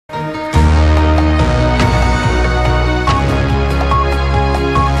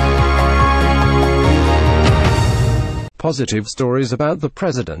positive stories about the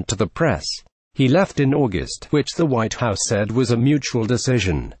president to the press. He left in August, which the White House said was a mutual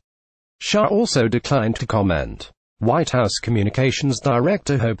decision. Shah also declined to comment. White House Communications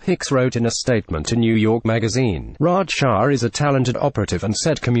Director Hope Hicks wrote in a statement to New York Magazine, "Raj Shah is a talented operative and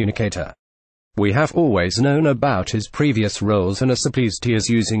set communicator. We have always known about his previous roles and are so pleased he is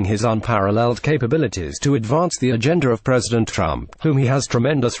using his unparalleled capabilities to advance the agenda of President Trump, whom he has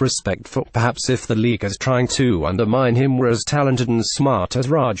tremendous respect for. Perhaps if the leakers trying to undermine him were as talented and smart as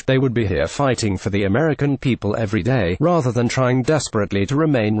Raj, they would be here fighting for the American people every day, rather than trying desperately to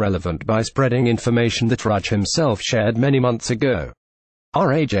remain relevant by spreading information that Raj himself shared many months ago.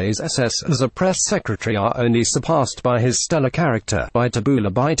 Raj's SS as a press secretary are only surpassed by his stellar character." By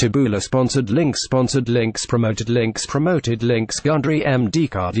Taboola sponsored links promoted links Gundry MD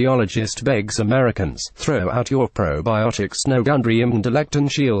cardiologist begs Americans, throw out your probiotics. No Gundry MD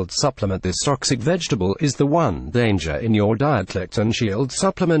Lectin Shield supplement. This toxic vegetable is the one danger in your diet. Lectin Shield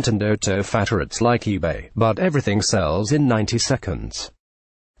supplement and Tofat. It's like eBay, but everything sells in 90 seconds.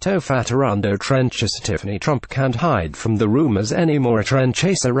 Tofat Arando Trenches. Tiffany Trump can't hide from the rumors anymore.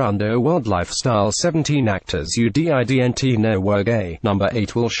 Trenches Arando World Lifestyle. 17 actors who didn't know were gay. Number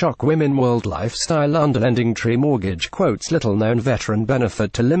 8 will shock women. World Lifestyle under Lending Tree Mortgage quotes little known veteran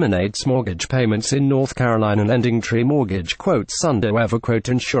benefit eliminates mortgage payments in North Carolina. Lending Tree Mortgage quotes under EverQuote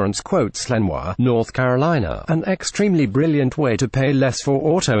Insurance quotes Lenoir, North Carolina, an extremely brilliant way to pay less for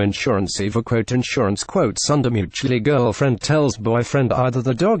auto insurance. EverQuote Insurance quotes under Mutually. Girlfriend tells boyfriend either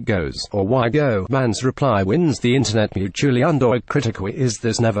the dog goes, or why go? Man's reply wins the internet. Mutually under critically is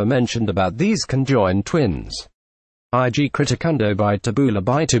this never mentioned about these conjoined twins. IG Criticando by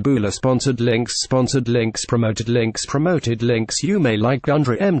Taboola sponsored links promoted links. You may like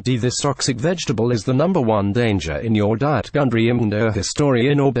Gundry MD. This toxic vegetable is the #1 danger in your diet. Gundry MD.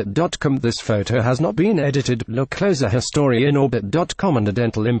 HistorianOrbit.com. This photo has not been edited. Look closer. HistorianOrbit.com. Under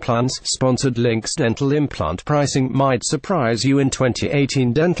dental implants sponsored links. Dental implant pricing might surprise you in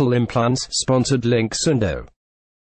 2018. Dental implants sponsored links. Undo.